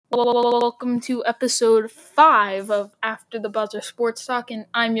Welcome to episode 5 of After the Buzzer Sports Talk, and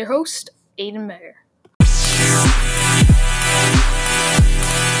I'm your host, Aiden Mayer.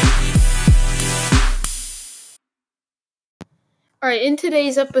 Alright, in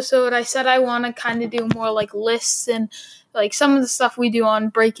today's episode, I said I want to kind of do more like lists and like some of the stuff we do on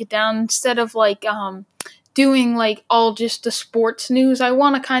Break It Down instead of doing like all just the sports news. I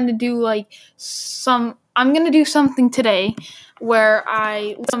want to kind of do I'm going to do something today where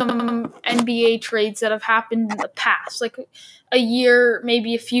I look at some NBA trades that have happened in the past, like a year,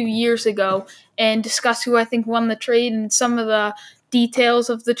 maybe a few years ago, and discuss who I think won the trade and some of the details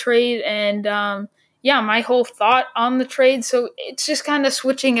of the trade and, my whole thought on the trade. So it's just kind of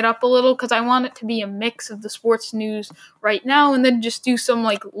switching it up a little because I want it to be a mix of the sports news right now and then just do some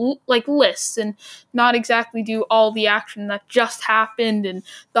like lists and not exactly do all the action that just happened and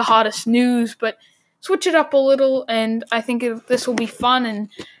the hottest news, but switch it up a little, and I think this will be fun and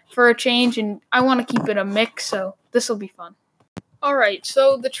for a change, and I want to keep it a mix, so this will be fun. Alright,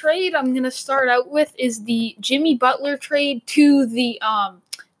 so the trade I'm going to start out with is the Jimmy Butler trade to the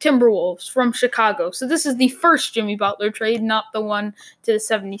Timberwolves from Chicago. So this is the first Jimmy Butler trade, not the one to the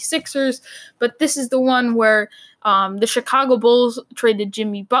 76ers, but this is the one where the Chicago Bulls traded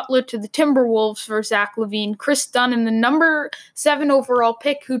Jimmy Butler to the Timberwolves for Zach LaVine, Chris Dunn, and the number 7 overall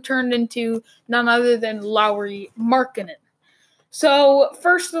pick, who turned into none other than Lauri Markkanen. So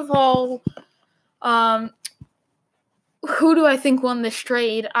first of all, who do I think won this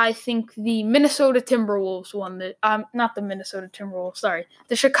trade? I think the Minnesota Timberwolves won the not the Minnesota Timberwolves, sorry.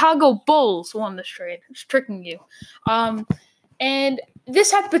 The Chicago Bulls won this trade. It's tricking you. And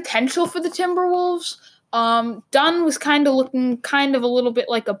this had potential for the Timberwolves. Dunn was kind of looking a little bit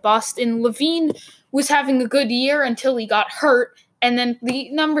like a bust, and LaVine was having a good year until he got hurt. And then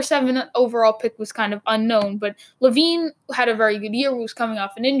the number 7 overall pick was kind of unknown, but LaVine had a very good year, was coming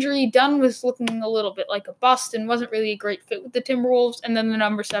off an injury. Dunn was looking a little bit like a bust and wasn't really a great fit with the Timberwolves, and then the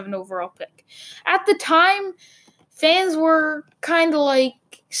number 7 overall pick. At the time, fans were kind of like,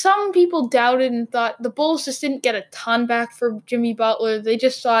 some people doubted and thought the Bulls just didn't get a ton back for Jimmy Butler. They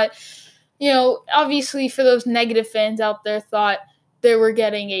just thought, obviously for those negative fans out there, thought they were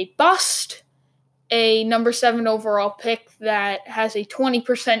getting a bust, a number 7 overall pick that has a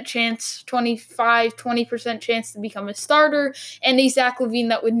 20% chance, 20% chance to become a starter, and a Zach LaVine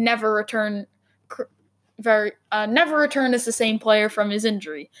that would never return as the same player from his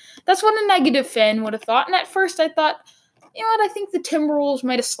injury. That's what a negative fan would have thought, and at first I thought, I think the Timberwolves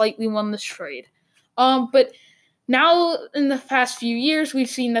might have slightly won this trade. But now in the past few years, we've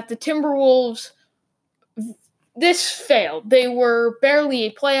seen that the Timberwolves, this failed. They were barely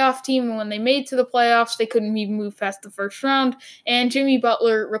a playoff team, and when they made to the playoffs, they couldn't even move past the first round, and Jimmy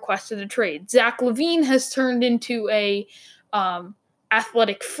Butler requested a trade. Zach LaVine has turned into a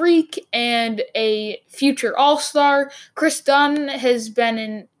athletic freak and a future all-star. Chris Dunn has been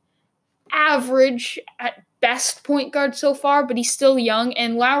an average at best point guard so far, but he's still young,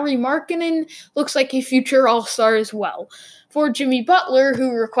 and Lauri Markkanen looks like a future all-star as well. For Jimmy Butler,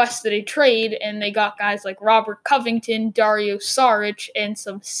 who requested a trade, and they got guys like Robert Covington, Dario Saric, and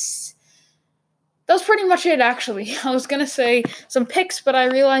that was pretty much it, actually. I was going to say some picks, but I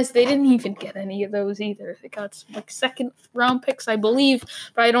realized they didn't even get any of those either. They got some second-round picks, I believe,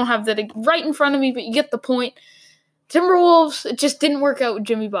 but I don't have that right in front of me, but you get the point. Timberwolves, it just didn't work out with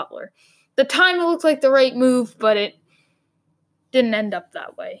Jimmy Butler. The time it looked like the right move, but it didn't end up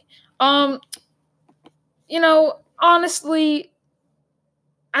that way. Honestly,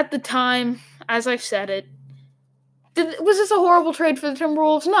 at the time, as I've said it, was this a horrible trade for the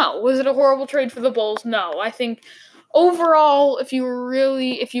Timberwolves? No. Was it a horrible trade for the Bulls? No. I think overall, if you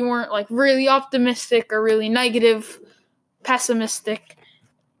weren't like really optimistic or really negative, pessimistic,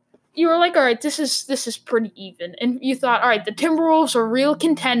 you were like, all right, this is pretty even. And you thought, all right, the Timberwolves are real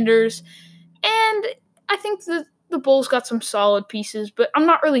contenders, and I think the Bulls got some solid pieces, but I'm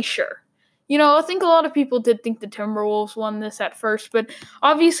not really sure. I think a lot of people did think the Timberwolves won this at first, but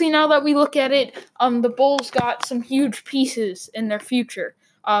obviously now that we look at it, the Bulls got some huge pieces in their future.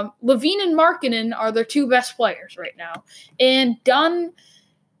 LaVine and Markkanen are their 2 best players right now, and Dunn,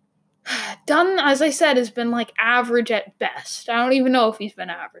 as I said, has been like average at best. I don't even know if he's been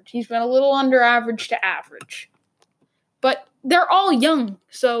average. He's been a little under average to average. But they're all young,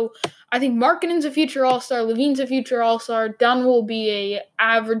 so I think Markkanen's a future all-star, LaVine's a future all-star, Dunn will be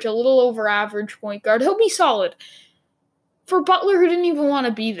a little over average point guard. He'll be solid. For Butler, who didn't even want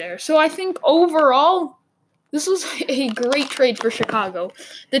to be there. So I think overall, this was a great trade for Chicago.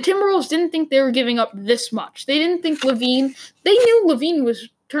 The Timberwolves didn't think they were giving up this much. They didn't think they knew LaVine was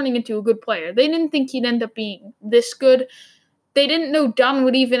turning into a good player. They didn't think he'd end up being this good. they didn't know Dunn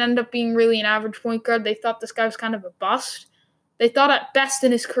would even end up being really an average point guard. They thought this guy was kind of a bust. They thought at best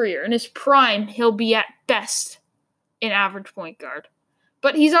in his career, in his prime, he'll be at best an average point guard.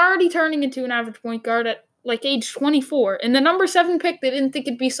 But he's already turning into an average point guard at like age 24. And the number 7 pick, they didn't think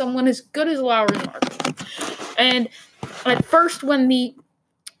it'd be someone as good as Lauri Markkanen. And at first, when the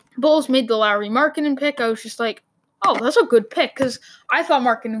Bulls made the Lauri Markkanen pick, I was just like, oh, that's a good pick, because I thought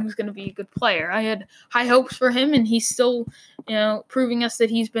Markkanen was going to be a good player. I had high hopes for him, and he's still, proving us that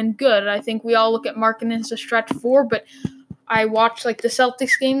he's been good. I think we all look at Markkanen as a stretch 4, but I watched the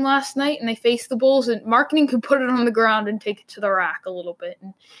Celtics game last night, and they faced the Bulls, and Markkanen could put it on the ground and take it to the rack a little bit.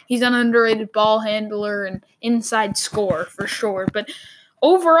 And he's an underrated ball handler and inside scorer for sure. But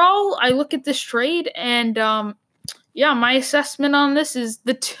overall, I look at this trade, and my assessment on this is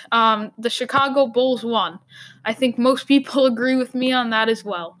the Chicago Bulls won. I think most people agree with me on that as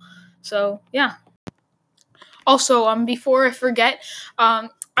well. So, yeah. Also, before I forget, I'm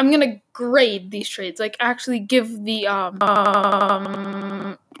going to grade these trades, actually give the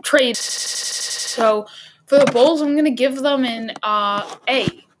trades. So, for the Bulls, I'm going to give them an A.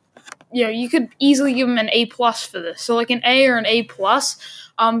 You could easily give them an A+ for this. So, an A or an A+,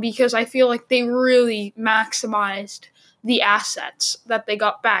 because I feel like they really maximized the assets that they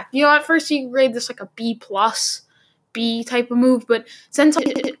got back. At first you grade this a B+, B type of move, but since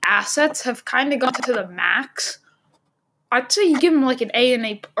assets have kind of got to the max, I'd say you give them an A and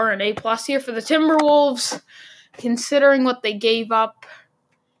A or an A+ here for the Timberwolves. Considering what they gave up,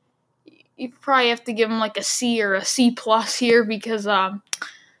 you probably have to give them a C or a C+ here because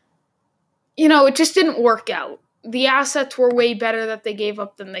it just didn't work out. The assets were way better that they gave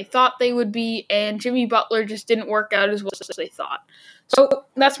up than they thought they would be, and Jimmy Butler just didn't work out as well as they thought. So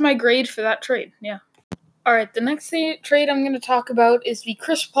that's my grade for that trade, yeah. All right, the next trade I'm going to talk about is the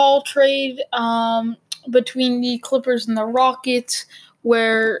Chris Paul trade between the Clippers and the Rockets,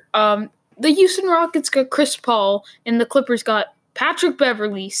 where the Houston Rockets got Chris Paul, and the Clippers got Patrick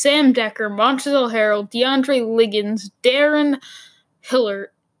Beverley, Sam Dekker, Montrezl Harrell, DeAndre Liggins, Darren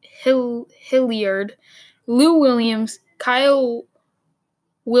Hilliard, Lou Williams, Kyle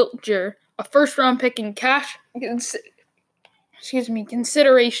Wiltjer, a first-round pick in cash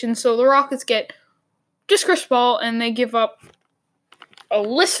consideration. So the Rockets get just Chris Paul, and they give up a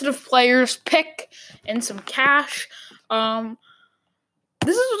list of players, pick, and some cash.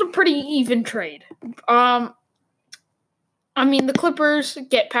 This is a pretty even trade. The Clippers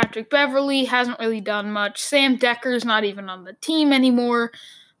get Patrick Beverley, hasn't really done much. Sam Dekker's not even on the team anymore.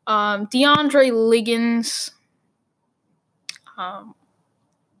 DeAndre Liggins.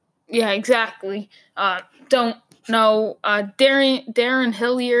 Yeah, exactly. Don't know. Darren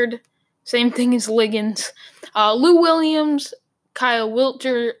Hilliard. Same thing as Liggins. Lou Williams, Kyle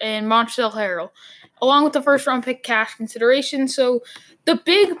Wiltjer, and Montrezl Harrell, along with the first-round pick cash consideration. So the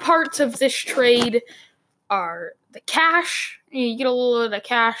big parts of this trade are the cash. You get a little bit of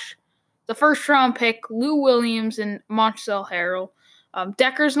cash. The first-round pick, Lou Williams, and Montrezl Harrell.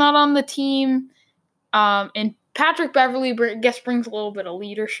 Dekker's not on the team, and Patrick Beverley brings a little bit of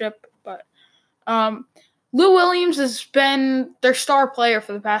leadership, but Lou Williams has been their star player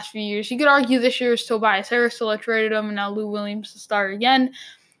for the past few years. You could argue this year is Tobias Harris still traded him, and now Lou Williams is the star again.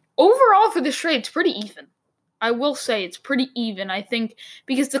 Overall, for this trade, it's pretty even. I will say it's pretty even, I think,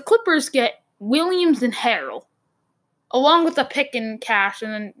 because the Clippers get Williams and Harrell, along with a pick and cash,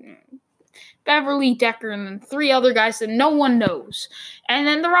 and then Beverley, Dekker, and then 3 other guys that no one knows. And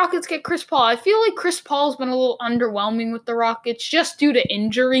then the Rockets get Chris Paul. I feel like Chris Paul's been a little underwhelming with the Rockets just due to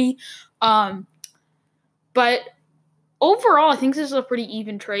injury. But overall, I think this is a pretty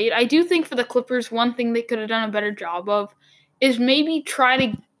even trade. I do think for the Clippers, one thing they could have done a better job of is maybe try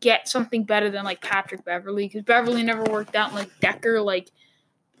to get something better than Patrick Beverley, because Beverley never worked out, and Dekker,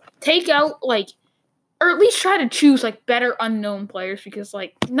 take out or at least try to choose better unknown players, because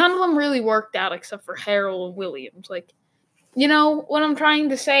none of them really worked out except for Harrell and Williams. You know what I'm trying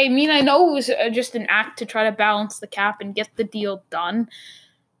to say? I know it was just an act to try to balance the cap and get the deal done,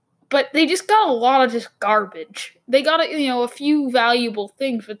 but they just got a lot of just garbage. They got a few valuable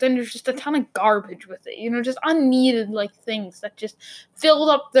things, but then there's just a ton of garbage with it. Just unneeded things that just filled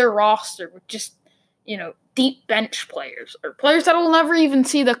up their roster with just deep bench players or players that will never even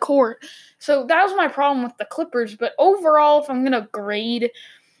see the court. So that was my problem with the Clippers. But overall, if I'm going to grade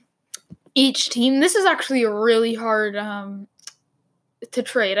each team, this is actually a really hard to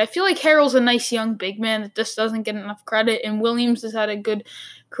trade. I feel like Harrell's a nice young big man that just doesn't get enough credit, and Williams has had a good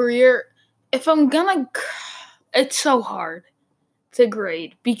career. It's so hard to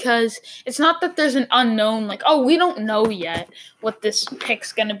grade because it's not that there's an unknown, we don't know yet what this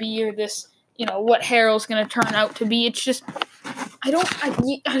pick's going to be or this, what Harrell's going to turn out to be. It's just I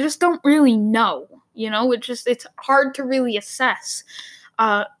just don't really know. It's hard to really assess.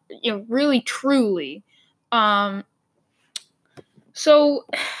 Really truly. So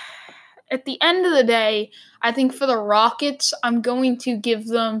at the end of the day, I think for the Rockets, I'm going to give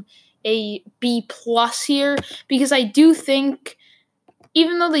them a B+ here because I do think,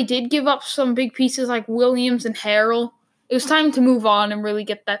 even though they did give up some big pieces like Williams and Harrell, it was time to move on and really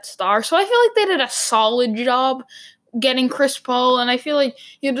get that star. So I feel like they did a solid job getting Chris Paul, and I feel like,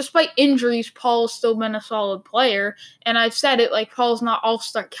 despite injuries, Paul's still been a solid player. And I've said it, like, Paul's not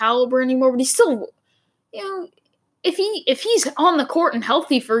all-star caliber anymore, but he's still, if he's on the court and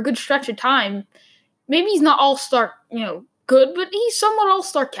healthy for a good stretch of time, maybe he's not all-star, good, but he's somewhat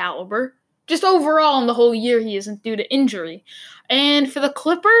all-star caliber. Just overall in the whole year, he isn't due to injury. And for the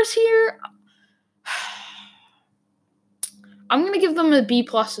Clippers here, I'm going to give them a B+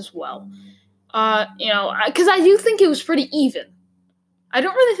 as well. Because I do think it was pretty even. I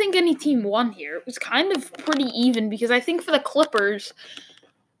don't really think any team won here. It was kind of pretty even because I think for the Clippers,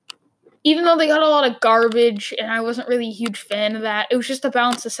 even though they got a lot of garbage and I wasn't really a huge fan of that, it was just to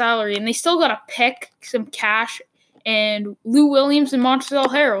balance the salary. And they still got to pick some cash and Lou Williams and Montrezl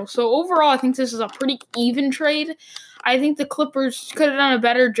Harrell. So overall, I think this is a pretty even trade. I think the Clippers could have done a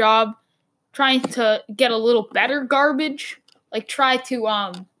better job trying to get a little better garbage. Like, try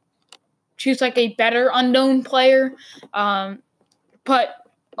to choose, like, a better unknown player. But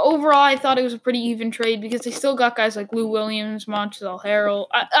overall, I thought it was a pretty even trade because they still got guys like Lou Williams, Montrezl Harrell.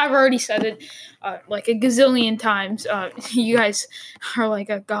 I've already said it like a gazillion times. You guys are like,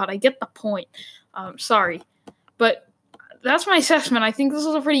 oh, God, I get the point. Sorry. But that's my assessment. I think this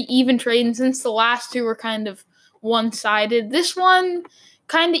was a pretty even trade, and since the last two were kind of one-sided, this one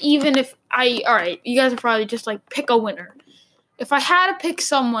kind of even. All right, you guys are probably just like, pick a winner. If I had to pick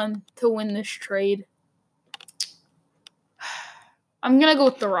someone to win this trade, I'm going to go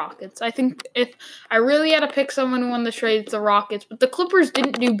with the Rockets. I think if I really had to pick someone who won the trade, it's the Rockets. But the Clippers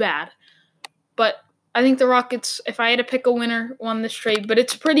didn't do bad. But I think the Rockets, if I had to pick a winner, won this trade. But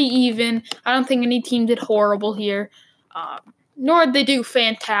it's pretty even. I don't think any team did horrible here. Nor did they do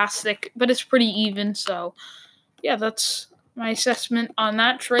fantastic. But it's pretty even. So, yeah, that's my assessment on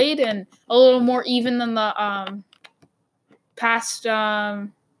that trade. And a little more even than the past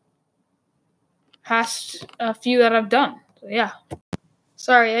few that I've done. So, yeah.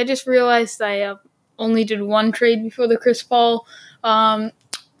 Sorry, I just realized I only did one trade before the Chris Paul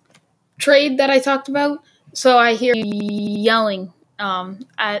trade that I talked about. So I hear you yelling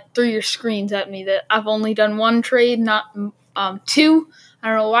through your screens at me that I've only done one trade, not two. I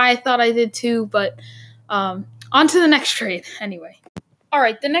don't know why I thought I did two, but on to the next trade anyway. All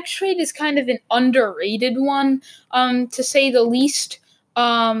right, the next trade is kind of an underrated one, to say the least.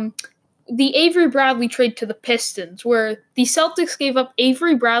 The Avery Bradley trade to the Pistons, where the Celtics gave up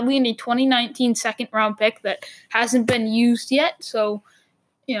Avery Bradley in a 2019 second-round pick that hasn't been used yet. So,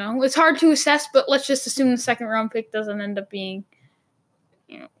 it's hard to assess, but let's just assume the second-round pick doesn't end up being,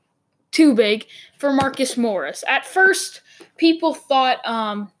 too big for Marcus Morris. At first, people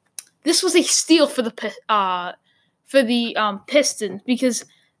thought this was a steal for the Pistons because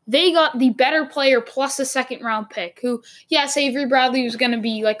they got the better player plus a second-round pick, who, yes, Avery Bradley was going to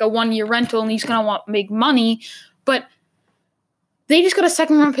be like a one-year rental and he's going to make money, but they just got a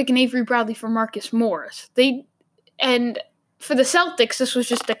second-round pick in Avery Bradley for Marcus Morris. And for the Celtics, this was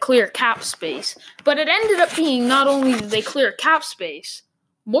just a clear cap space, but it ended up being not only did they clear cap space,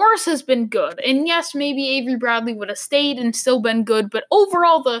 Morris has been good. And yes, maybe Avery Bradley would have stayed and still been good, but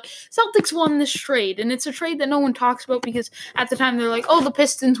overall the Celtics won this trade. And it's a trade that no one talks about because at the time they're like, oh, the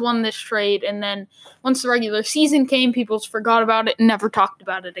Pistons won this trade. And then once the regular season came, people forgot about it and never talked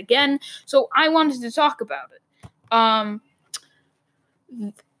about it again. So I wanted to talk about it.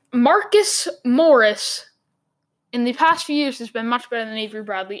 Marcus Morris in the past few years has been much better than Avery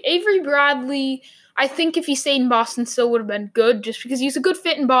Bradley. Avery Bradley, I think if he stayed in Boston, still would have been good just because he's a good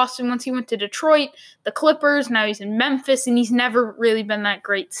fit in Boston once he went to Detroit, the Clippers, now he's in Memphis, and he's never really been that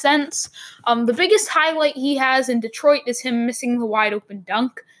great since. The biggest highlight he has in Detroit is him missing the wide open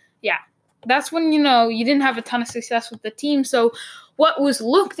dunk. Yeah, that's when, you didn't have a ton of success with the team. So what was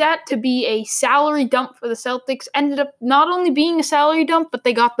looked at to be a salary dump for the Celtics ended up not only being a salary dump, but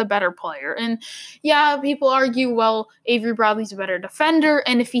they got the better player. And yeah, people argue, well, Avery Bradley's a better defender,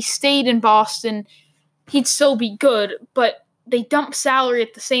 and if he stayed in Boston, he'd still be good, but they dumped salary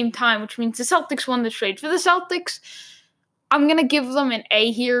at the same time, which means the Celtics won the trade. For the Celtics, I'm going to give them an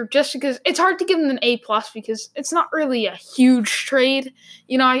A here just because it's hard to give them an A+ because it's not really a huge trade.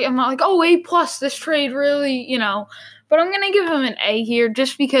 I'm not like, A+, this trade really, but I'm going to give them an A here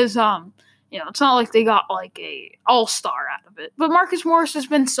just because, It's not like they got like a all-star out of it. But Marcus Morris has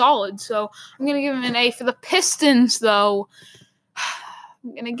been solid, so I'm going to give him an A. For the Pistons, though,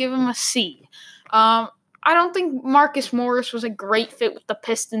 I'm going to give him a C. I don't think Marcus Morris was a great fit with the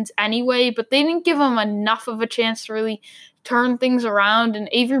Pistons anyway, but they didn't give him enough of a chance to really turn things around, and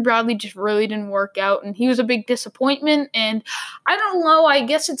Avery Bradley just really didn't work out, and he was a big disappointment, and I don't know, I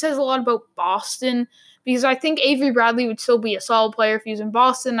guess it says a lot about Boston, because I think Avery Bradley would still be a solid player if he was in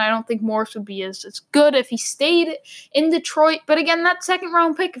Boston. I don't think Morris would be as good if he stayed in Detroit, but again, that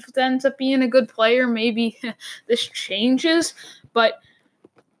second-round pick, if it ends up being a good player, maybe this changes, but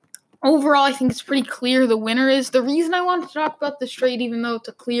overall, I think it's pretty clear the winner is. The reason I wanted to talk about this trade, even though it's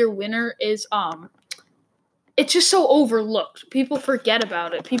a clear winner, is it's just so overlooked. People forget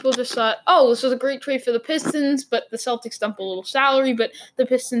about it. People just thought, oh, this was a great trade for the Pistons, but the Celtics dumped a little salary, but the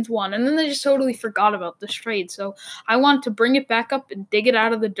Pistons won. And then they just totally forgot about this trade. So I wanted to bring it back up and dig it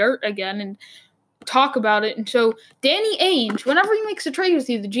out of the dirt again and talk about it. And so Danny Ainge, whenever he makes a trade with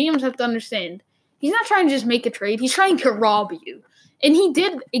you, the GMs have to understand, he's not trying to just make a trade. He's trying to rob you. And he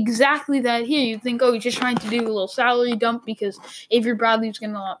did exactly that here. You'd think, oh, he's just trying to do a little salary dump because Avery Bradley's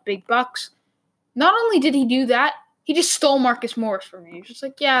going to want big bucks. Not only did he do that, he just stole Marcus Morris from you. He's just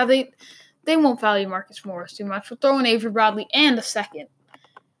like, yeah, they won't value Marcus Morris too much. We'll throw in Avery Bradley and a second.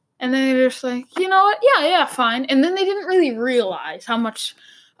 And then they're just like, you know what? Yeah, fine. And then they didn't really realize how much,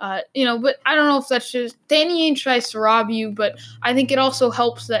 but I don't know if that's just Danny Ainge tries to rob you, but I think it also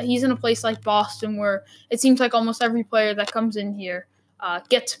helps that he's in a place like Boston where it seems like almost every player that comes in here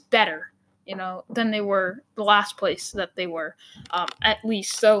gets better, than they were the last place that they were, at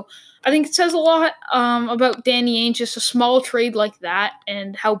least. So I think it says a lot about Danny Ainge, just a small trade like that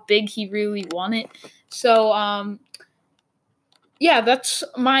and how big he really won it. So, yeah, that's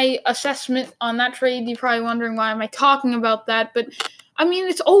my assessment on that trade. You're probably wondering why am I talking about that, but I mean,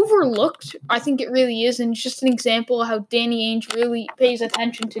 it's overlooked. I think it really is, and it's just an example of how Danny Ainge really pays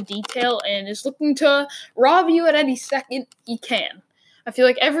attention to detail and is looking to rob you at any second he can. I feel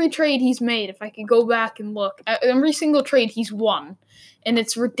like every trade he's made, if I could go back and look, every single trade he's won, and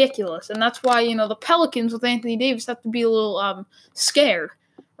it's ridiculous. And that's why, the Pelicans with Anthony Davis have to be a little scared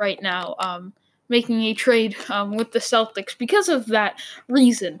right now, making a trade with the Celtics because of that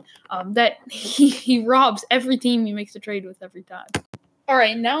reason, that he robs every team he makes a trade with every time. All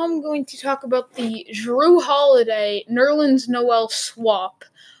right, now I'm going to talk about the Jrue Holiday, Nerlens Noel swap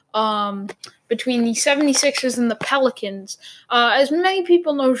between the 76ers and the Pelicans. As many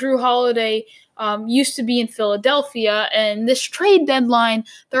people know, Jrue Holiday used to be in Philadelphia, and this trade deadline,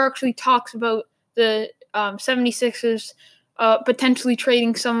 there are actually talks about the 76ers potentially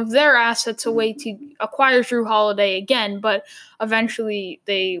trading some of their assets away to acquire Jrue Holiday again, but eventually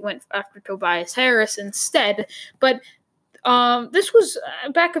they went after Tobias Harris instead. But this was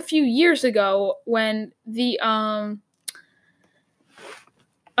back a few years ago when the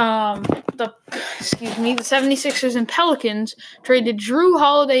 76ers and Pelicans traded Jrue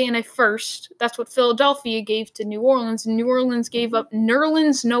Holiday in a first. That's what Philadelphia gave to New Orleans, and New Orleans gave up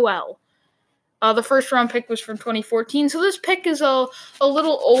Nerlens Noel. The first round pick was from 2014, so this pick is a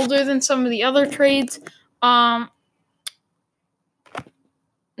little older than some of the other trades. New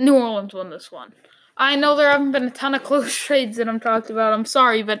Orleans won this one. I know there haven't been a ton of close trades that I'm talking about. I'm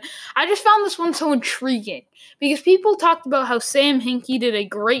sorry, but I just found this one so intriguing because people talked about how Sam Hinkie did a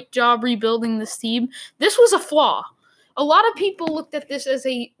great job rebuilding this team. This was a flaw. A lot of people looked at this as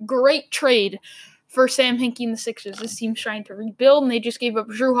a great trade for Sam Hinkie and the Sixers. This team's trying to rebuild, and they just gave up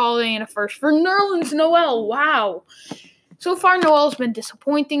Jrue Holiday in a first for Nerlens Noel. Wow. So far, Noel's been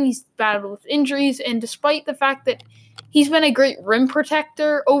disappointing. He's battled with injuries, and despite the fact that he's been a great rim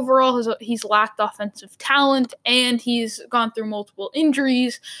protector, overall he's lacked offensive talent, and he's gone through multiple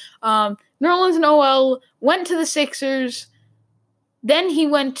injuries. Nerlens Noel went to the Sixers, then he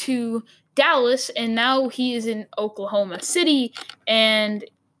went to Dallas, and now he is in Oklahoma City, and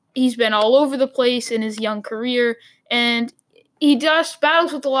he's been all over the place in his young career, and he just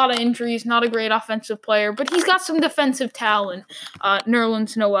battles with a lot of injuries, not a great offensive player, but he's got some defensive talent,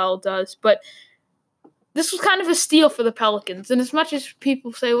 Nerlens Noel does, but this was kind of a steal for the Pelicans, and as much as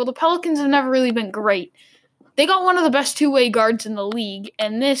people say, well, the Pelicans have never really been great, they got one of the best two-way guards in the league,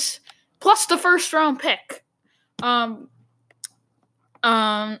 and this, plus the first-round pick.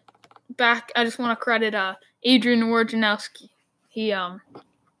 I just want to credit Adrian Wojnarowski. He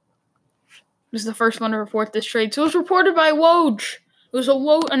was the first one to report this trade. So it was reported by Woj. It was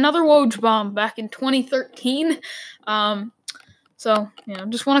another Woj bomb back in 2013.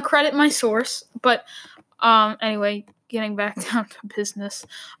 Just want to credit my source. But anyway, getting back down to business.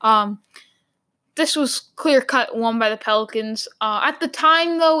 this was clear-cut won by the Pelicans. At the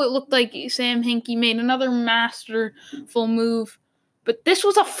time, though, it looked like Sam Hinkie made another masterful move. But this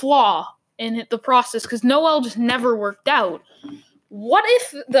was a flaw in the process because Noel just never worked out. What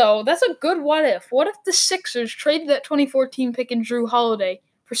if, though, that's a good what if. What if the Sixers traded that 2014 pick and Jrue Holiday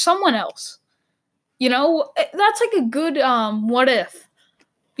for someone else? That's like a good what if.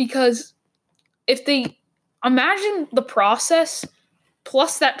 Because if they imagine the process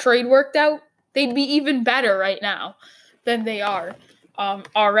plus that trade worked out, they'd be even better right now than they are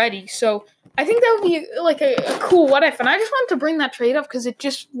already. So I think that would be like a cool what if. And I just wanted to bring that trade up because it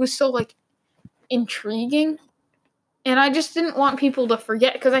just was so like intriguing. And I just didn't want people to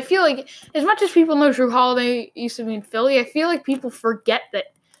forget because I feel like as much as people know Jrue Holiday used to be in Philly, I feel like people forget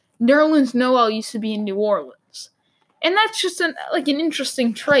that Nerlens Noel used to be in New Orleans. And that's just an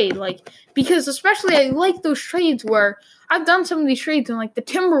interesting trade, because especially I like those trades where I've done some of these trades, and like the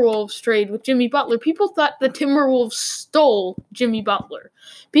Timberwolves trade with Jimmy Butler, people thought the Timberwolves stole Jimmy Butler.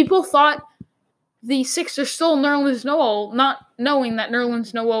 People thought the Sixers stole Nerlens Noel, not knowing that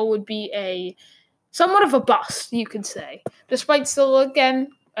Nerlens Noel would be a somewhat of a bust, you could say. Despite still, again,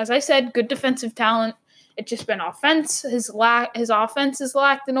 as I said, good defensive talent. It's just been offense. His offense has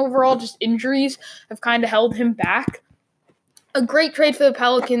lacked, and overall just injuries have kind of held him back. A great trade for the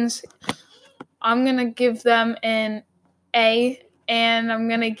Pelicans. I'm going to give them an A, and I'm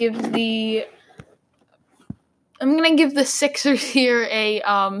going to give the Sixers here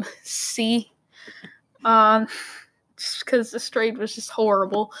a C. Just because this trade was just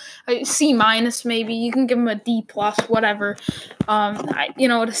horrible. C minus maybe. You can give them a D plus, whatever.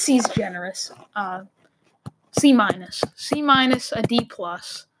 A C's generous. C minus, a D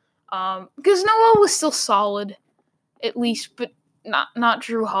plus. Because Noel was still solid, at least, but not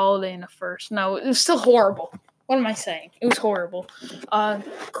Jrue Holiday in the first. No, it was still horrible. What am I saying? It was horrible.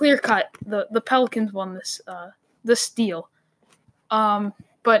 Clear cut. The Pelicans won this deal.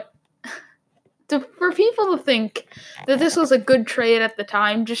 But for people to think that this was a good trade at the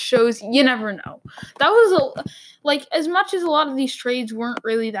time just shows you never know. That was as much as a lot of these trades weren't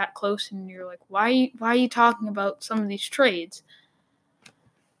really that close, and you're like, why are you talking about some of these trades?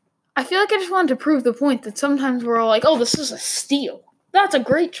 I feel like I just wanted to prove the point that sometimes we're all like, oh, this is a steal. That's a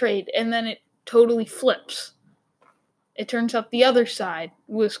great trade. And then it totally flips. It turns out the other side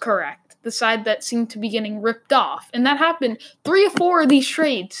was correct. The side that seemed to be getting ripped off. And that happened. 3 or 4 of these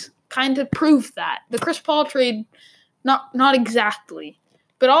trades kind of proved that. The Chris Paul trade, not exactly.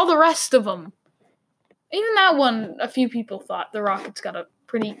 But all the rest of them. Even that one, a few people thought the Rockets got a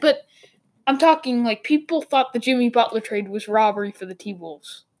pretty... But I'm talking people thought the Jimmy Butler trade was robbery for the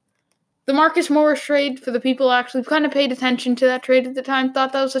T-Wolves. The Marcus Morris trade, for the people who actually kind of paid attention to that trade at the time,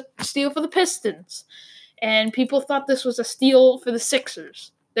 thought that was a steal for the Pistons. And people thought this was a steal for the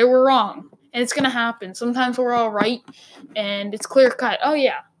Sixers. They were wrong. And it's going to happen. Sometimes we're all right, and it's clear cut. Oh,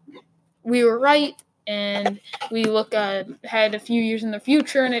 yeah, we were right, and we look ahead a few years in the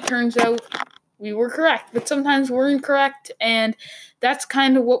future, and it turns out we were correct. But sometimes we're incorrect, and that's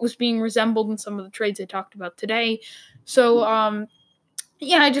kind of what was being resembled in some of the trades I talked about today. So,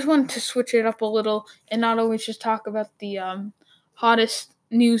 I just wanted to switch it up a little and not always just talk about the hottest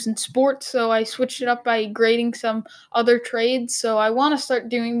news in sports. So I switched it up by grading some other trades. So I want to start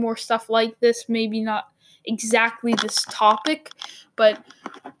doing more stuff like this. Maybe not exactly this topic, but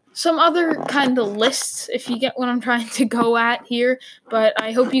some other kind of lists, if you get what I'm trying to go at here. But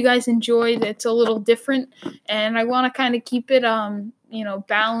I hope you guys enjoyed. It's a little different, and I want to kind of keep it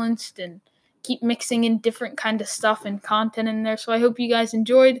balanced and keep mixing in different kind of stuff and content in there. So I hope you guys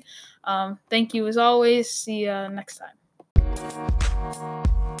enjoyed. Thank you as always. See you next time.